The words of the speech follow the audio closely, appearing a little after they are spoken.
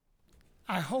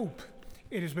I hope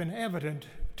it has been evident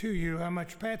to you how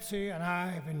much Patsy and I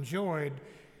have enjoyed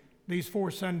these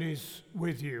 4 Sundays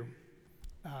with you.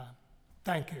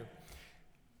 Thank you.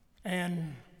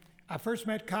 And I first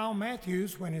met Kyle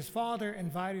Matthews when his father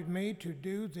invited me to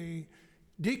do the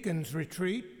deacons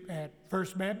retreat at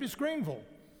First Baptist Greenville.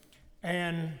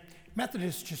 And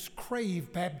Methodists just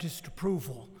crave Baptist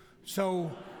approval.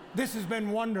 So this has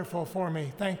been wonderful for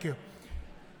me. Thank you.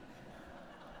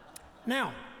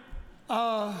 Now,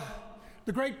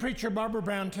 the great preacher Barbara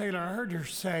Brown Taylor, I heard her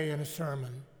say in a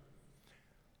sermon,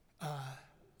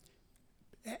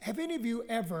 have any of you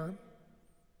ever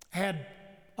had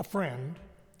a friend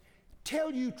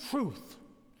tell you truth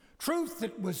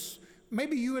that was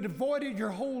maybe you had avoided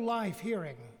your whole life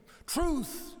hearing,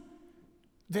 truth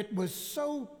that was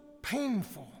so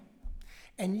painful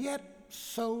and yet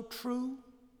so true?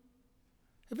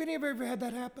 Have any of you ever had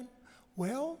that happen?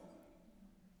 Well,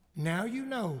 now you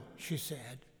know, she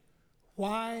said,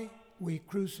 why we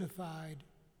crucified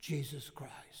Jesus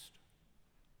Christ.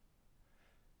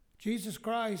 Jesus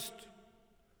Christ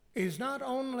is not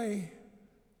only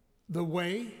the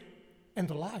way and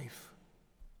the life,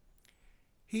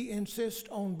 he insists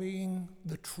on being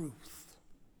the truth.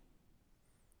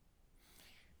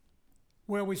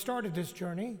 Well, we started this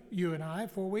journey, you and I,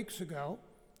 4 weeks ago,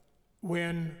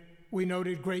 when we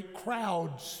noted great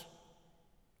crowds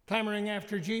clamoring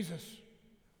after Jesus.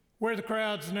 Where are the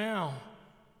crowds now?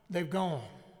 They've gone.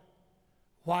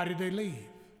 Why did they leave?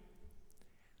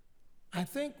 I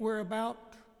think we're about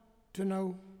to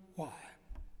know why.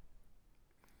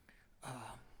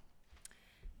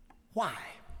 Why?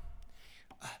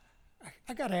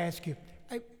 I got to ask you,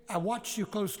 I watched you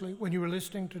closely when you were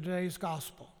listening to today's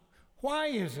gospel. Why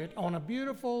is it on a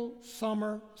beautiful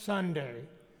summer Sunday,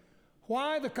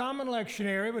 why the common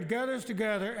lectionary would gather us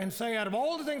together and say, out of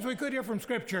all the things we could hear from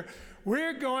Scripture,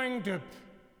 we're going to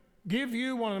give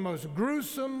you one of the most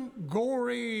gruesome,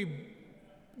 gory,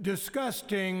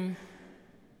 disgusting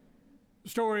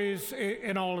stories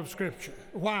in all of Scripture?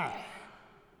 Why?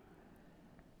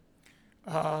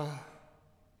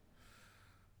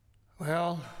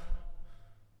 Well,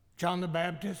 John the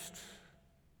Baptist,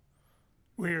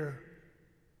 we're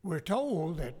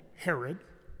told that Herod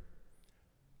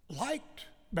liked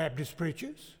Baptist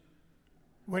preachers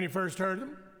when he first heard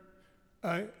them.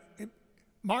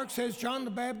 Mark says John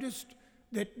the Baptist,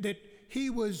 that he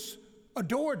was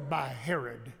adored by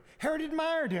Herod. Herod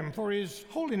admired him for his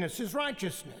holiness, his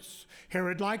righteousness.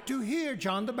 Herod liked to hear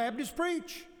John the Baptist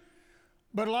preach.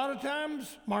 But a lot of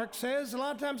times, Mark says,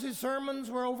 his sermons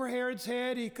were over Herod's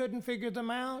head. He couldn't figure them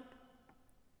out.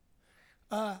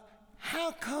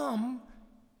 How come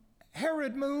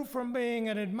Herod moved from being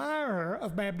an admirer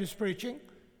of Baptist preaching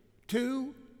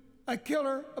to a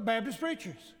killer of Baptist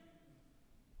preachers?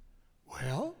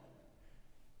 Well,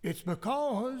 it's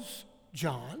because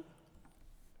John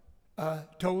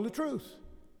told the truth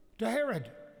to Herod.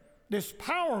 This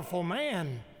powerful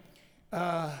man,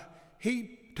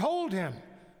 he told him,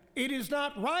 it is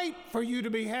not right for you to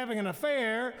be having an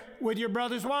affair with your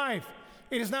brother's wife.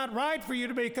 It is not right for you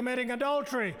to be committing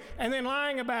adultery and then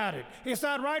lying about it. It's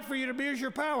not right for you to abuse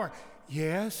your power.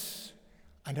 Yes,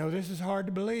 I know this is hard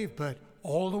to believe, but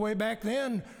all the way back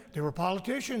then, there were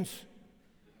politicians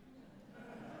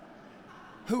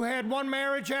who had one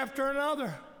marriage after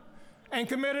another and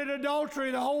committed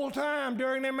adultery the whole time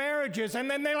during their marriages,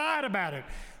 and then they lied about it.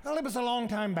 Well, it was a long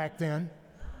time back then.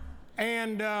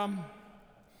 And,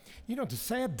 the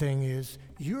sad thing is,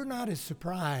 you're not as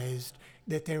surprised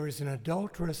that there is an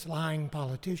adulterous, lying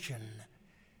politician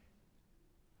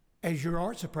as you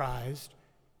are surprised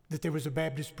that there was a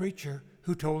Baptist preacher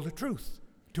who told the truth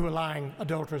to a lying,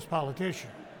 adulterous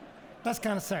politician. That's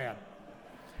kind of sad.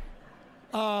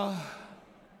 I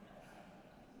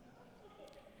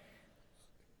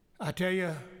tell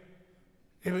you,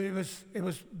 it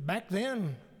was back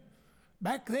then.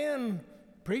 Back then,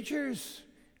 preachers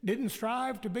didn't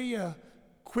strive to be a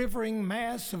quivering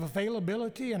mass of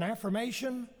availability and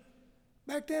affirmation.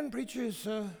 Back then, preachers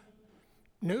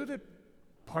knew that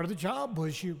part of the job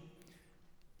was you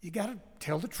got to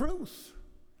tell the truth.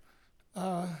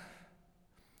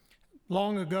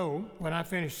 Long ago, when I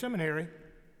finished seminary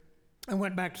and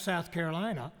went back to South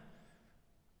Carolina,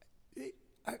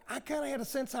 I kind of had a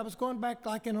sense I was going back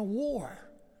like in a war.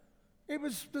 It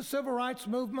was the civil rights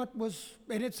movement was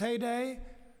in its heyday.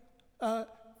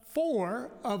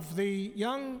 4 of the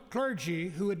young clergy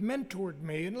who had mentored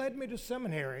me and led me to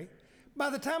seminary, by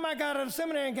the time I got out of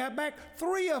seminary and got back,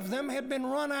 3 of them had been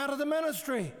run out of the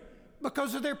ministry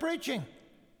because of their preaching.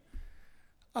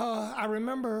 I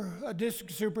remember a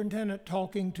district superintendent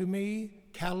talking to me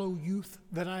callow youth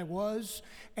that I was,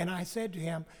 and I said to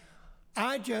him,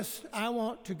 I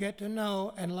want to get to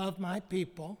know and love my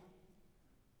people.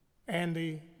 And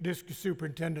the district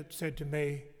superintendent said to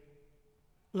me,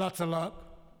 lots of luck.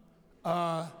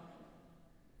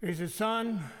 He said,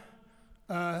 son,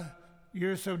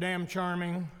 you're so damn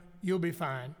charming, you'll be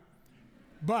fine.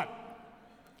 But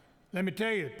let me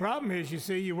tell you, the problem is, you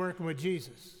see, you're working with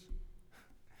Jesus.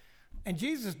 And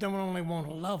Jesus don't only want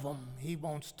to love them, he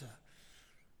wants to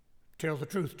tell the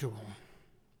truth to them.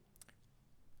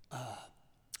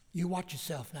 You watch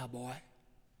yourself now, boy.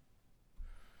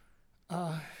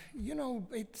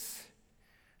 It's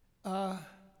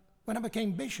when I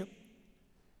became bishop,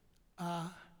 and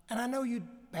I know you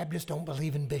Baptists don't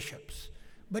believe in bishops,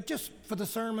 but just for the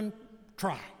sermon,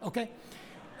 try, okay?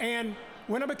 And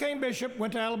when I became bishop,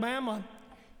 went to Alabama,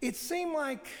 it seemed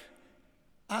like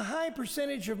a high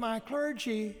percentage of my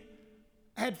clergy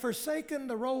had forsaken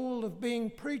the role of being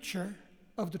preacher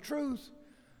of the truth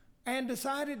and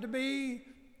decided to be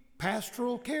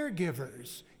pastoral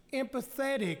caregivers,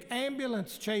 empathetic,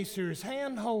 ambulance chasers,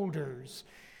 hand holders.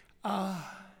 And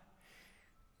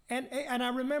I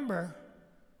remember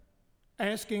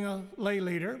asking a lay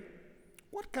leader,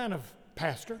 what kind of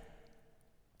pastor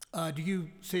do you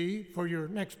see for your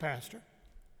next pastor?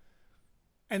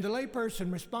 And the lay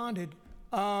person responded,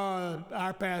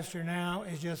 our pastor now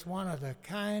is just one of the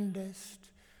kindest,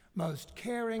 most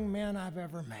caring men I've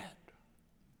ever met.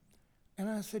 And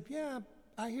I said, yeah,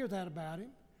 I hear that about him.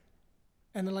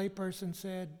 And the lay person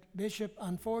said, Bishop,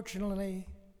 unfortunately,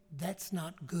 that's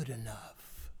not good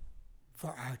enough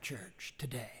for our church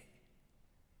today.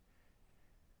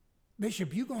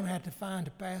 Bishop, you're going to have to find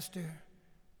a pastor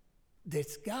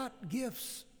that's got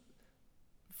gifts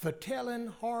for telling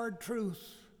hard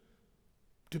truths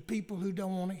to people who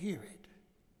don't want to hear it.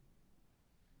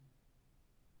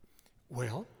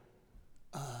 Well,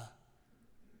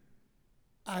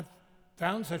 I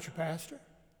found such a pastor.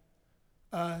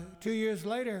 2 years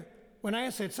later, when I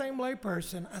asked that same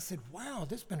layperson, I said, wow,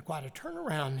 this has been quite a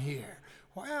turnaround here.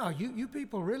 Wow, you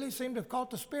people really seem to have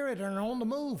caught the Spirit and are on the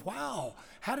move. Wow,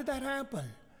 how did that happen?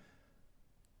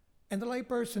 And the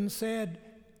layperson said,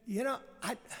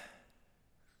 I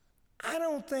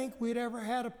don't think we'd ever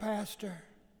had a pastor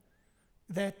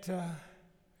that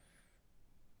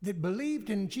believed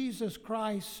in Jesus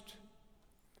Christ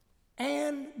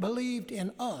and believed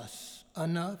in us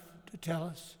enough to tell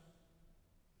us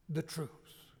the truth.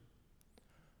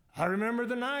 I remember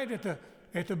the night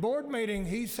at the board meeting,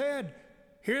 he said,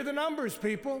 here are the numbers,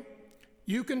 people.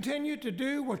 You continue to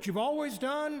do what you've always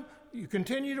done. You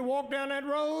continue to walk down that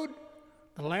road.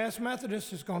 The last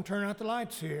Methodist is going to turn out the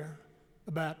lights here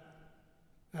about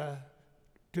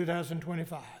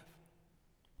 2025.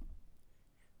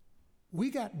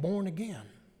 We got born again.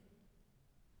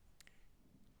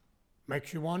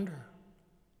 Makes you wonder,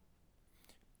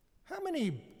 how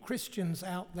many Christians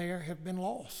out there have been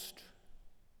lost?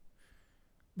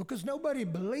 Because nobody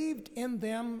believed in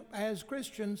them as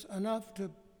Christians enough to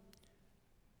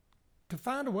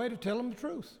find a way to tell them the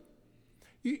truth.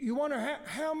 You wonder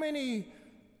how many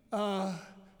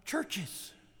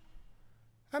churches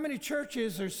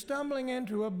are stumbling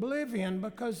into oblivion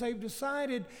because they've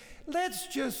decided, let's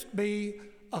just be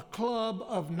a club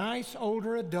of nice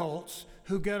older adults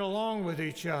who get along with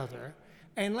each other,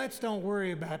 and let's don't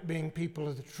worry about being people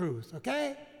of the truth,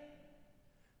 okay?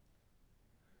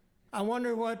 I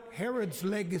wonder what Herod's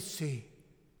legacy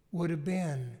would have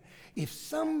been if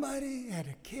somebody had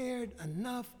cared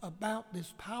enough about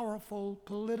this powerful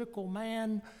political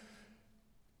man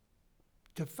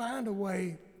to find a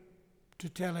way to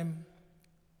tell him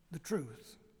the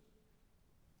truth.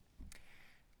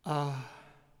 Well,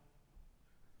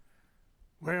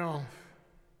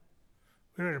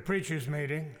 we were at a preacher's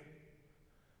meeting,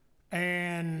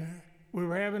 and we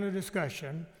were having a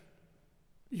discussion.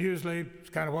 Usually, it's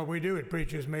kind of what we do at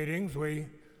preachers' meetings. We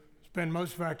spend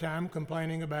most of our time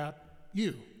complaining about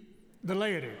you, the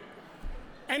laity.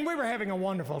 And we were having a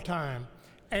wonderful time.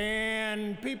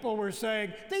 And people were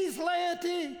saying, these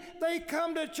laity, they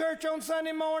come to church on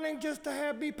Sunday morning just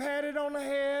to be patted on the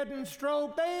head and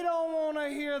stroked. They don't want to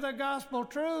hear the gospel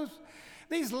truth.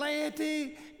 These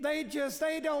laity, they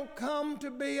don't come to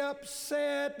be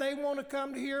upset. They want to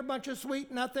come to hear a bunch of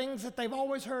sweet nothings that they've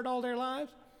always heard all their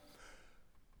lives.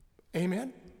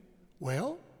 Amen?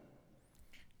 Well,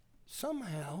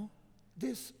 somehow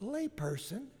this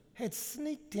layperson had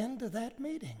sneaked into that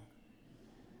meeting.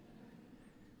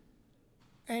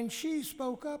 And she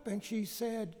spoke up and she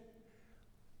said,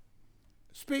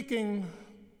 speaking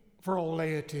for all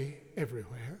laity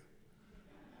everywhere,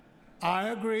 I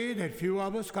agree that few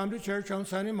of us come to church on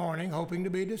Sunday morning hoping to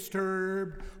be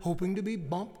disturbed, hoping to be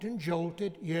bumped and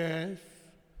jolted, yes.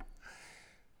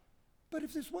 But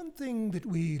if there's one thing that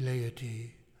we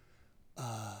laity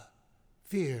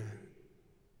fear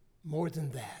more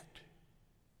than that,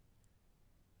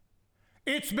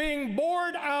 it's being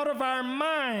bored out of our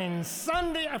minds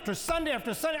Sunday after Sunday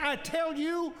after Sunday. I tell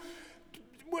you,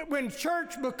 when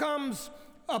church becomes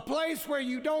a place where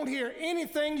you don't hear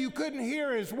anything you couldn't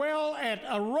hear as well at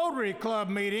a Rotary Club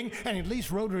meeting, and at least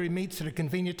Rotary meets at a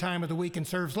convenient time of the week and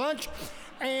serves lunch,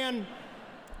 and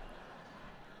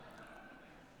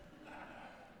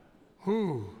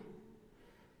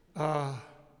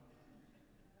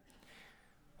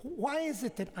why is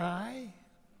it that I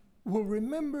will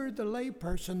remember the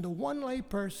layperson, the one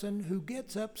layperson who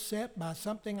gets upset by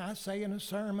something I say in a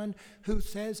sermon, who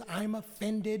says, I'm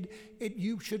offended,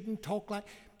 you shouldn't talk like...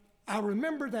 I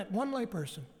remember that one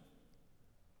layperson.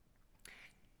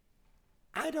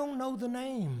 I don't know the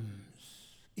names,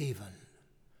 even,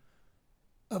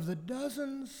 of the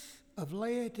dozens of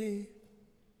laity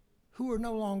who are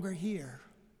no longer here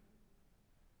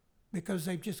because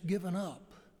they've just given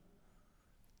up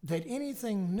that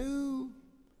anything new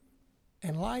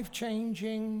and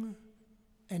life-changing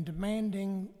and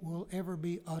demanding will ever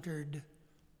be uttered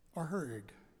or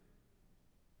heard.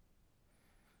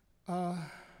 And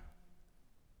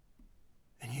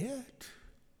yet,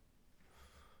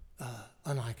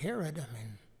 unlike Herod,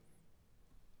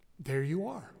 there you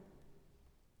are.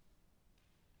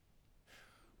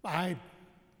 I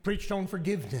preached on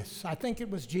forgiveness. I think it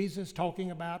was Jesus talking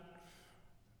about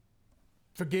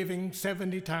forgiving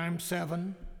 70 times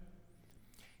 7.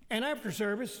 And after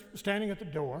service, standing at the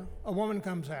door, a woman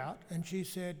comes out and she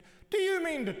said, do you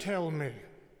mean to tell me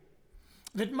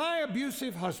that my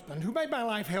abusive husband, who made my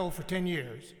life hell for 10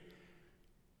 years,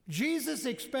 Jesus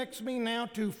expects me now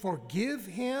to forgive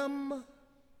him?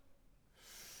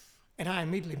 And I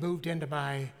immediately moved into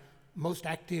my most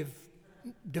active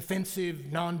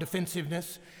defensive,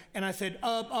 non-defensiveness. And I said,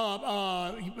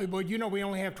 well, you know, we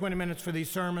only have 20 minutes for these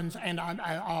sermons, and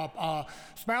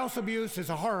spouse abuse is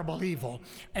a horrible evil.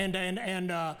 And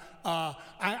I'm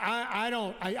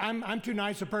too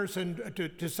nice a person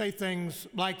to say things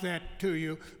like that to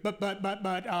you. But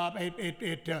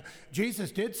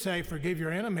Jesus did say, forgive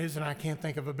your enemies, and I can't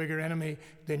think of a bigger enemy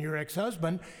than your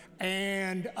ex-husband.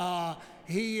 And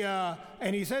he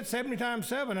said 70 times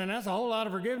 7, and that's a whole lot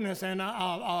of forgiveness. And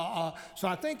so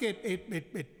I think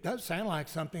it does sound like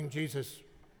something Jesus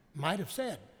might have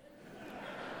said.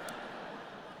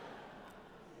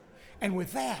 And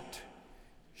with that,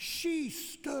 she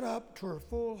stood up to her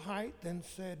full height and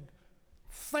said,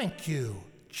 thank you,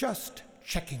 just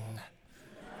checking.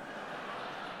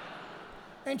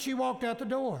 And she walked out the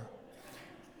door.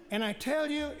 And I tell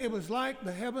you, it was like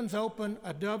the heavens opened,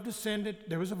 a dove descended,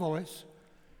 there was a voice,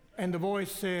 and the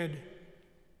voice said,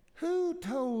 who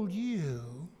told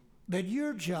you that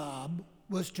your job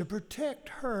was to protect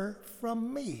her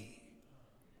from me?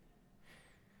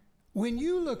 When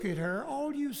you look at her,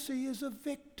 all you see is a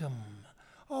victim.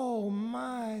 Oh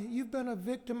my, you've been a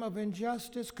victim of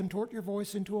injustice. Contort your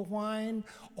voice into a whine.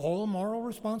 All moral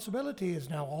responsibility is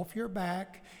now off your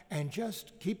back, and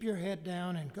just keep your head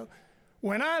down and go.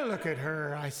 When I look at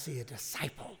her, I see a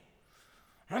disciple.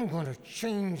 I'm going to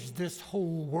change this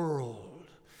whole world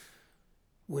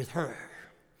with her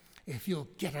if you'll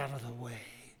get out of the way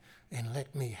and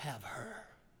let me have her.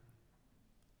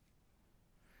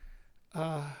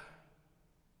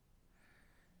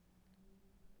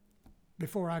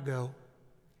 Before I go,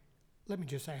 let me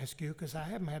just ask you, because I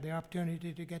haven't had the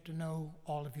opportunity to get to know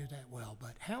all of you that well,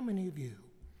 but how many of you,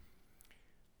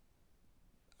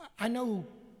 I know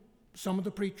some of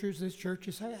the preachers this church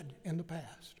has had in the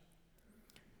past.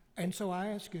 And so I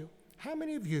ask you, how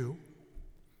many of you,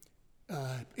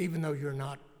 even though you're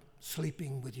not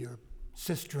sleeping with your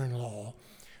sister-in-law,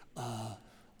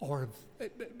 or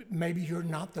maybe you're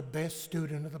not the best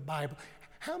student of the Bible,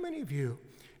 how many of you,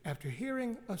 after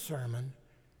hearing a sermon,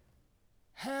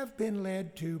 have been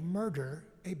led to murder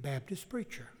a Baptist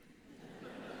preacher?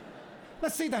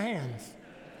 Let's see the hands.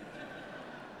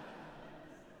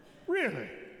 Really?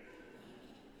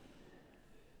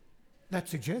 That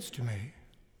suggests to me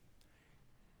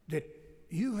that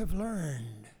you have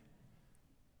learned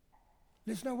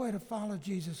there's no way to follow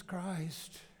Jesus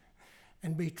Christ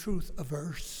and be truth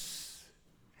averse.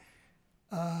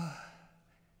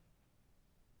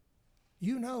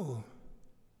 You know,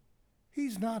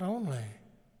 he's not only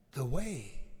the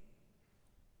way,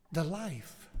 the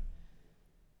life.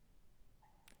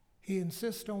 He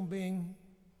insists on being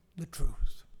the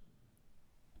truth.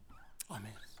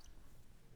 Amen.